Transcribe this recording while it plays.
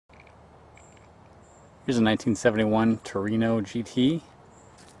Here's a 1971 Torino GT.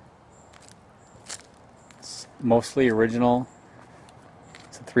 It's mostly original.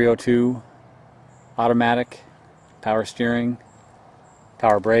 It's a 302 automatic, power steering,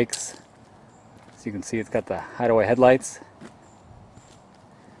 power brakes. As you can see, it's got the hideaway headlights.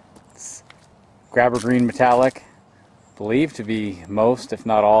 It's grabber green metallic, believed to be most, if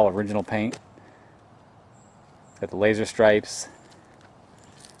not all, original paint. It's got the laser stripes.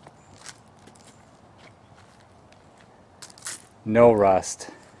 No rust,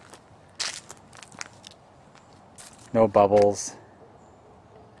 no bubbles,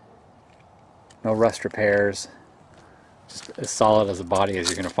 no rust repairs, just as solid as a body as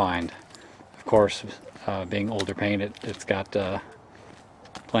you're going to find. Of course, being older paint, it's got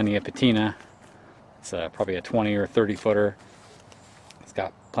plenty of patina. It's probably a 20 or 30 footer. It's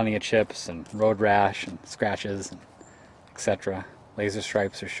got plenty of chips and road rash and scratches, and etc. Laser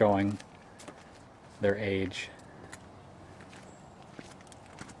stripes are showing their age.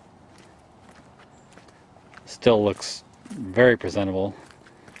 Still looks very presentable,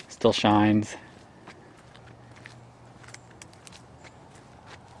 still shines.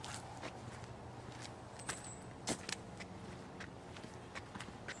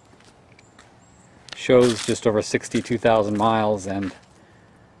 Shows just over 62,000 miles, and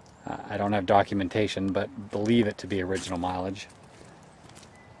I don't have documentation, but believe it to be original mileage.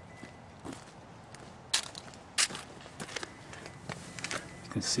 You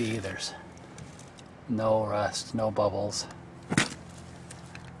can see there's no rust, no bubbles.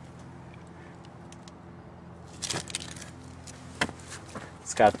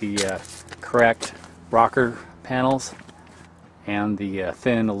 It's got the correct rocker panels and the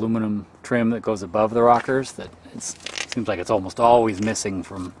thin aluminum trim that goes above the rockers that seems like it's almost always missing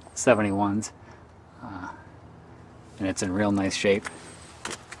from 71s. And it's in real nice shape.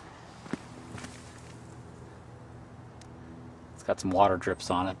 It's got some water drips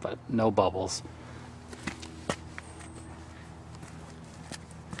on it, but no bubbles.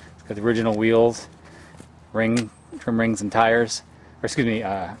 Got the original wheels, trim rings and tires, or excuse me,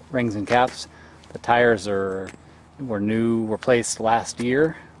 rings and caps. The tires were new, replaced last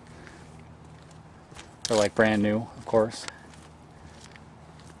year. They're like brand new, of course.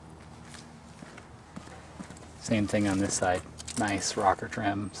 Same thing on this side. Nice rocker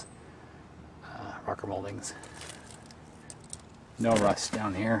trims, rocker moldings. No rust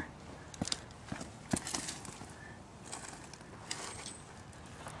down here.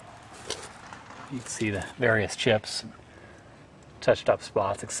 You can see the various chips, touched up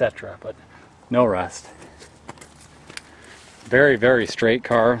spots, etc., but no rust. Very, very straight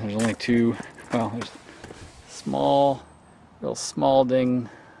car. There's only two, well, there's a small, real small ding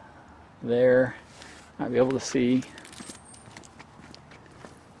there. Might be able to see.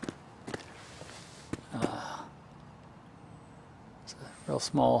 It's a real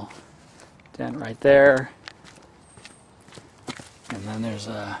small dent right there. And then there's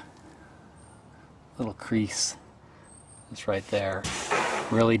a little crease that's right there.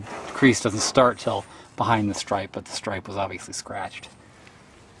 Really, crease doesn't start till behind the stripe, but the stripe was obviously scratched.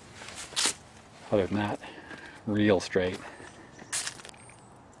 Other than that, real straight.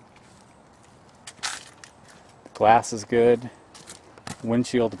 The glass is good.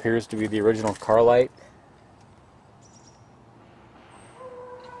 Windshield appears to be the original car light.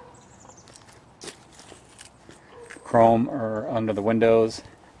 Chrome are under the windows,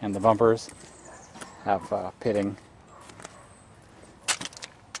 and the bumpers have pitting.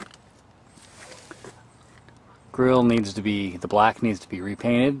 Grille needs to be, the black needs to be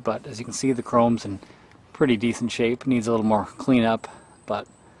repainted, but as you can see, the chrome's in pretty decent shape. Needs a little more cleanup, but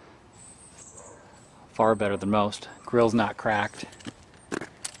far better than most. Grille's not cracked.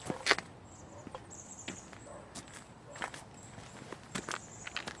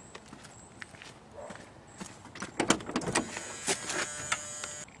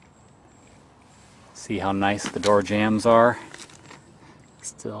 See how nice the door jambs are.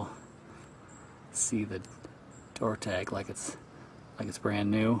 Still see the door tag like it's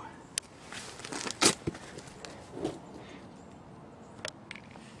brand new.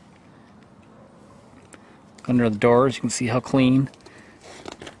 Under the doors, you can see how clean,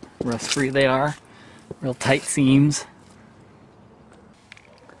 rust-free they are. Real tight seams.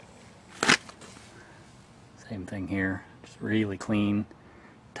 Same thing here, just really clean,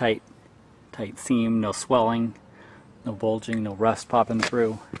 tight seam, no swelling, no bulging, no rust popping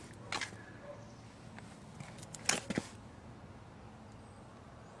through.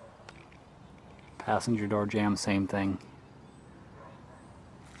 Passenger door jamb, same thing.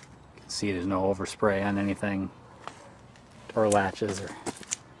 You can see there's no overspray on anything. Door latches are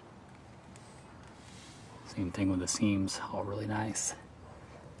Same thing with the seams, all really nice.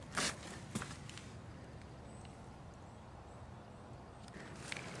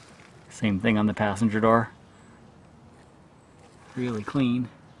 Same thing on the passenger door. Really clean.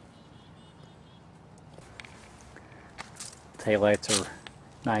 Taillights are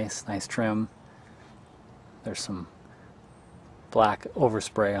nice trim. There's some black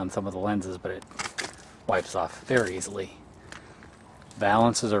overspray on some of the lenses, but it wipes off very easily.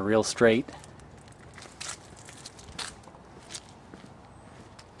 Valances are real straight.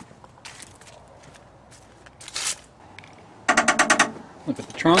 Look at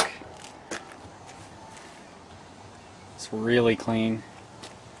the trunk. It's really clean.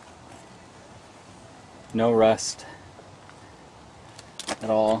 No rust at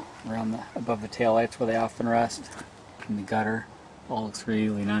all around above the taillights where they often rest. In the gutter, all looks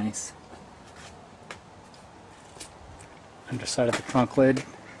really nice. Underside of the trunk lid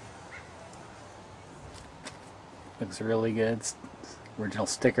looks really good. Original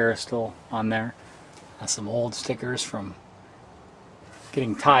sticker is still on there. Has some old stickers from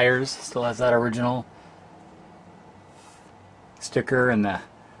getting tires. Still has that original sticker and the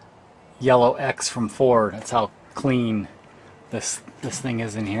yellow X from Ford. That's how clean this thing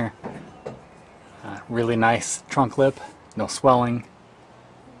is in here. Really nice trunk lip, no swelling.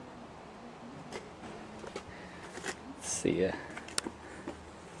 Let's see.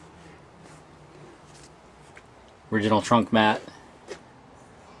 Original trunk mat.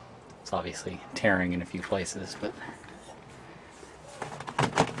 It's obviously tearing in a few places, but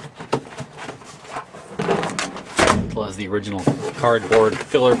plus the original cardboard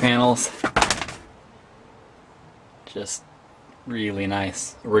filler panels. Just really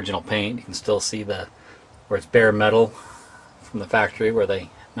nice original paint. You can still see where it's bare metal from the factory where they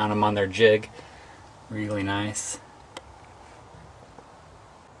mount them on their jig. Really nice.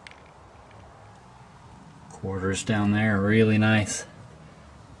 Quarters down there, really nice.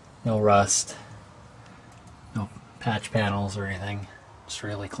 No rust, no patch panels or anything. Just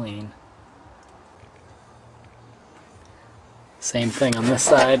really clean. Same thing on this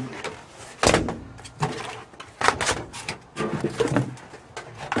side.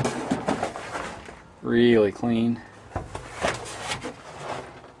 Really clean.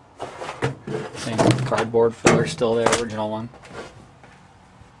 Same cardboard filler still there, original one.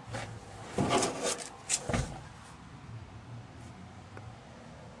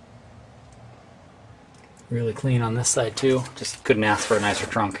 Really clean on this side too. Just couldn't ask for a nicer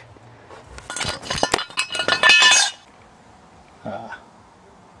trunk.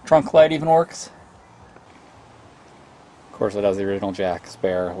 Trunk light even works. Of course it has the original jack,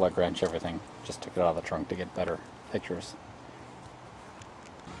 spare, lug wrench, everything. Just took it out of the trunk to get better pictures.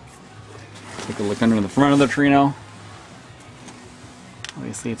 Take a look under the front of the Torino.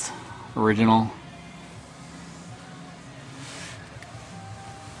 Obviously it's original.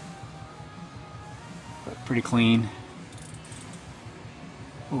 But pretty clean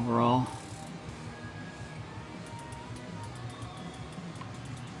overall.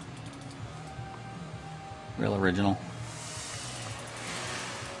 Real original.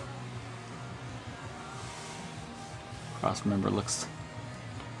 Cross member looks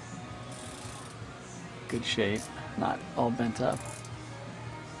good shape, not all bent up.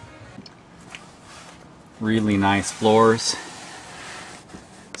 Really nice floors.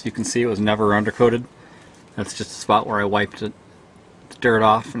 So you can see it was never undercoated. That's just a spot where I wiped the dirt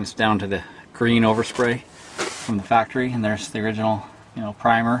off, and it's down to the green overspray from the factory. And there's the original,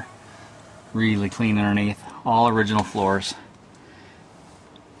 primer. Really clean underneath. All original floors.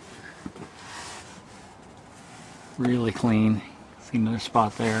 Really clean. See another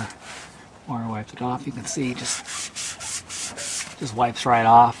spot there where I wiped it off. You can see just wipes right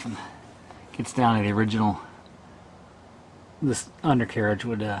off and gets down to the original. This undercarriage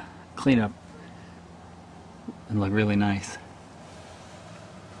would clean up and look really nice.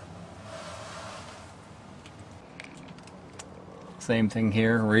 Same thing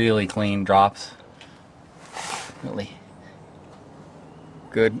here, really clean drops. Really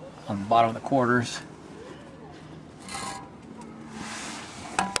good on the bottom of the quarters.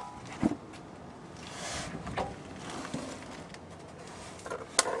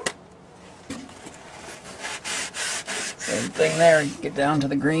 Same thing there, you get down to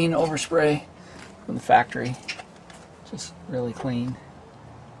the green overspray from the factory. Just really clean.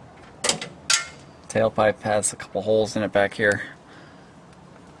 Tailpipe has a couple holes in it back here.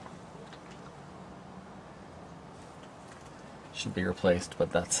 Should be replaced,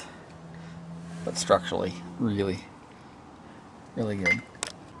 but structurally really good.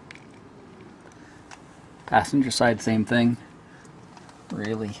 Passenger side, same thing.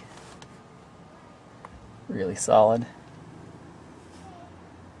 Really Really solid.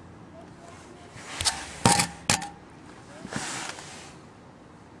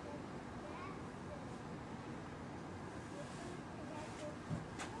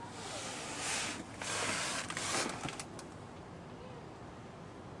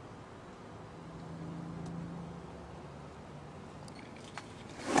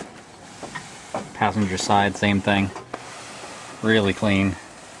 Passenger side, same thing. Really clean.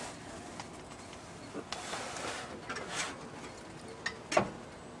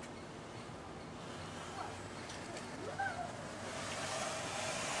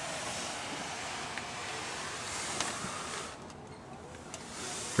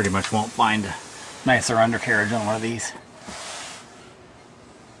 Pretty much won't find a nicer undercarriage on one of these.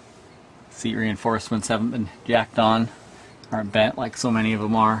 Seat reinforcements haven't been jacked on, aren't bent like so many of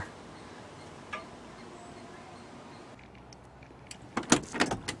them are.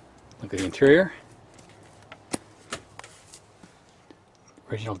 Look at the interior.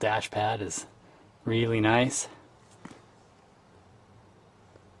 Original dash pad is really nice.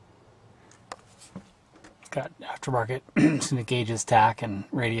 It's got aftermarket gauges, tack, and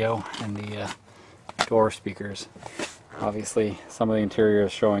radio, and the door speakers. Obviously, some of the interior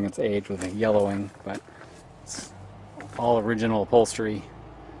is showing its age with the yellowing, but it's all original upholstery.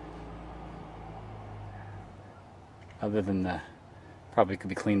 Other than the, probably could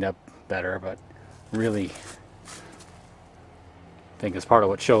be cleaned up better, but really I think is part of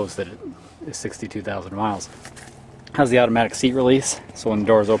what shows that it is 62,000 miles. Has the automatic seat release, so when the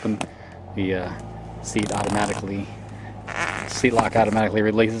doors open, the seat lock automatically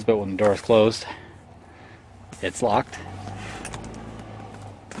releases, but when the door is closed, it's locked.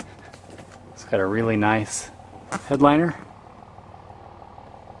 It's got a really nice headliner.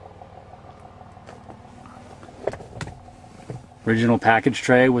 Original package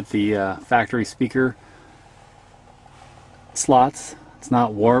tray with the factory speaker slots. It's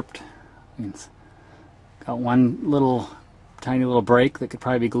not warped. It's got one little tiny little break that could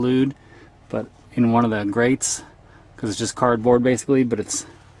probably be glued, but in one of the grates, because it's just cardboard basically, but it's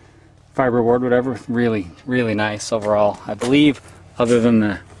fiberboard, whatever. Really, really nice overall. I believe, other than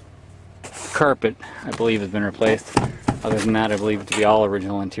the carpet, I believe has been replaced. Other than that, I believe it to be all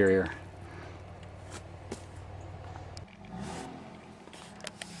original interior.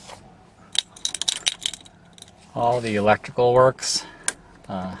 All the electrical works,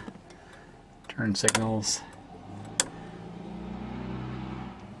 turn signals,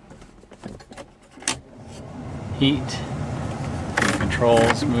 heat,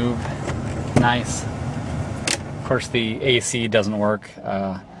 controls move nice. Of course the AC doesn't work.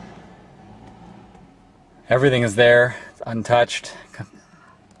 Everything is there, it's untouched,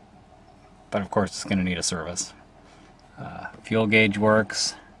 but of course it's going to need a service. Fuel gauge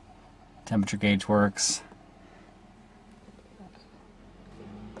works, temperature gauge works.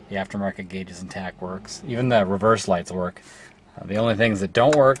 The aftermarket gauges and tack works. Even the reverse lights work. The only things that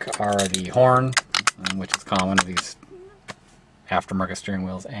don't work are the horn, which is common to these aftermarket steering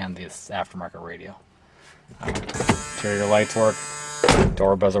wheels, and this aftermarket radio. Interior lights work.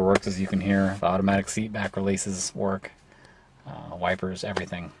 Door buzzer works, as you can hear. The automatic seat back releases work. Wipers,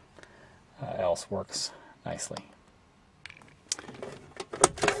 everything else works nicely.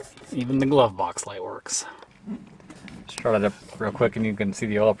 Even the glove box light works. Start it up real quick and you can see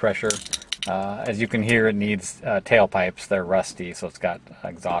the oil pressure. As you can hear, it needs tailpipes. They're rusty, so it's got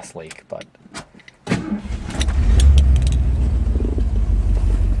exhaust leak, but you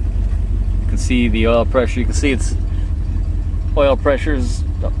can see the oil pressure. You can see its oil pressure's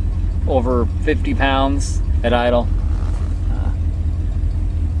over 50 pounds at idle.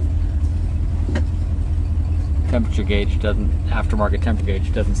 Temperature gauge doesn't, aftermarket temperature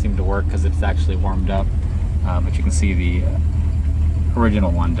gauge doesn't seem to work because it's actually warmed up. But you can see the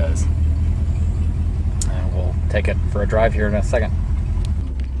original one does. And we'll take it for a drive here in a second.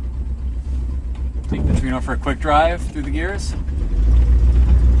 Take the Torino for a quick drive through the gears.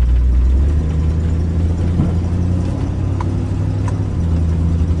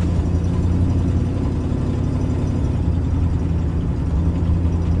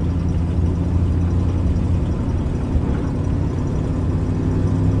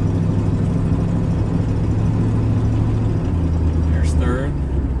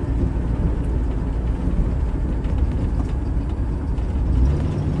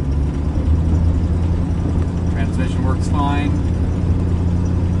 Works fine.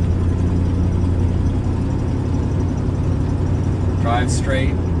 Drives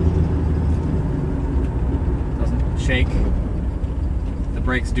straight. Doesn't shake. The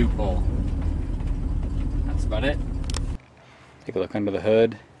brakes do pull. That's about it. Take a look under the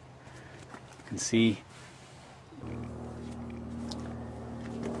hood. You can see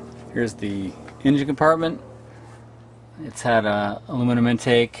Here's the engine compartment. It's had a aluminum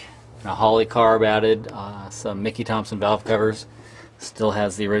intake and a Holly carb added, some Mickey Thompson valve covers. Still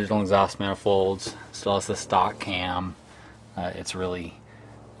has the original exhaust manifolds. Still has the stock cam. It's really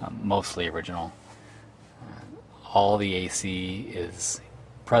mostly original. All the AC is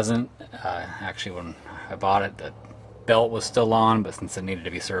present. Actually, when I bought it, the belt was still on, but since it needed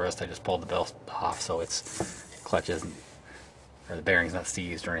to be serviced, I just pulled the belt off, so its clutch isn't, or the bearing's not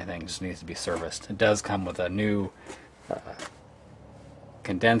seized or anything. It just needs to be serviced. It does come with a new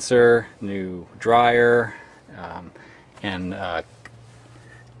condenser, new dryer, and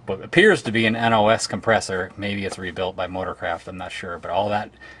what appears to be an NOS compressor. Maybe it's rebuilt by Motorcraft, I'm not sure, but all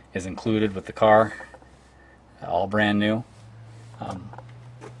that is included with the car, all brand new.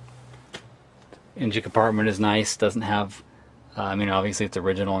 Engine compartment is nice, doesn't have, I mean, obviously it's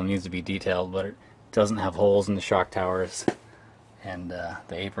original and needs to be detailed, but it doesn't have holes in the shock towers, and the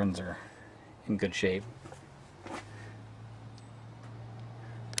aprons are in good shape.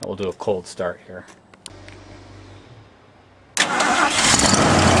 We'll do a cold start here.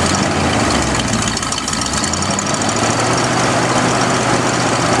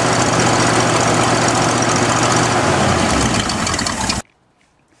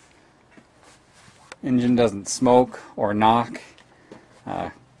 Engine doesn't smoke or knock.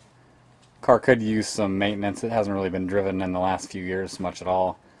 Car could use some maintenance. It hasn't really been driven in the last few years much at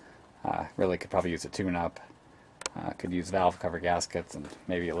all. Really could probably use a tune-up. Could use valve cover gaskets and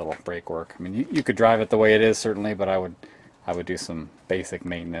maybe a little brake work. I mean, you could drive it the way it is certainly, but I would do some basic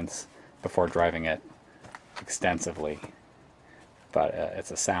maintenance before driving it extensively. But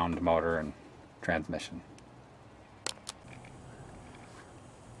it's a sound motor and transmission.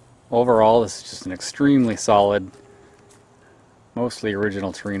 Overall, this is just an extremely solid, mostly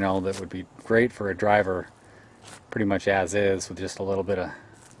original Torino that would be great for a driver pretty much as is, with just a little bit of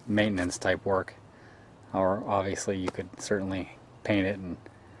maintenance type work. Or obviously you could certainly paint it and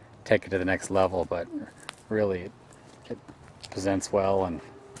take it to the next level, but really it presents well and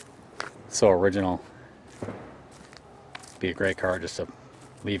so original. It'd be a great car just to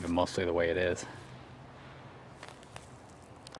leave it mostly the way it is.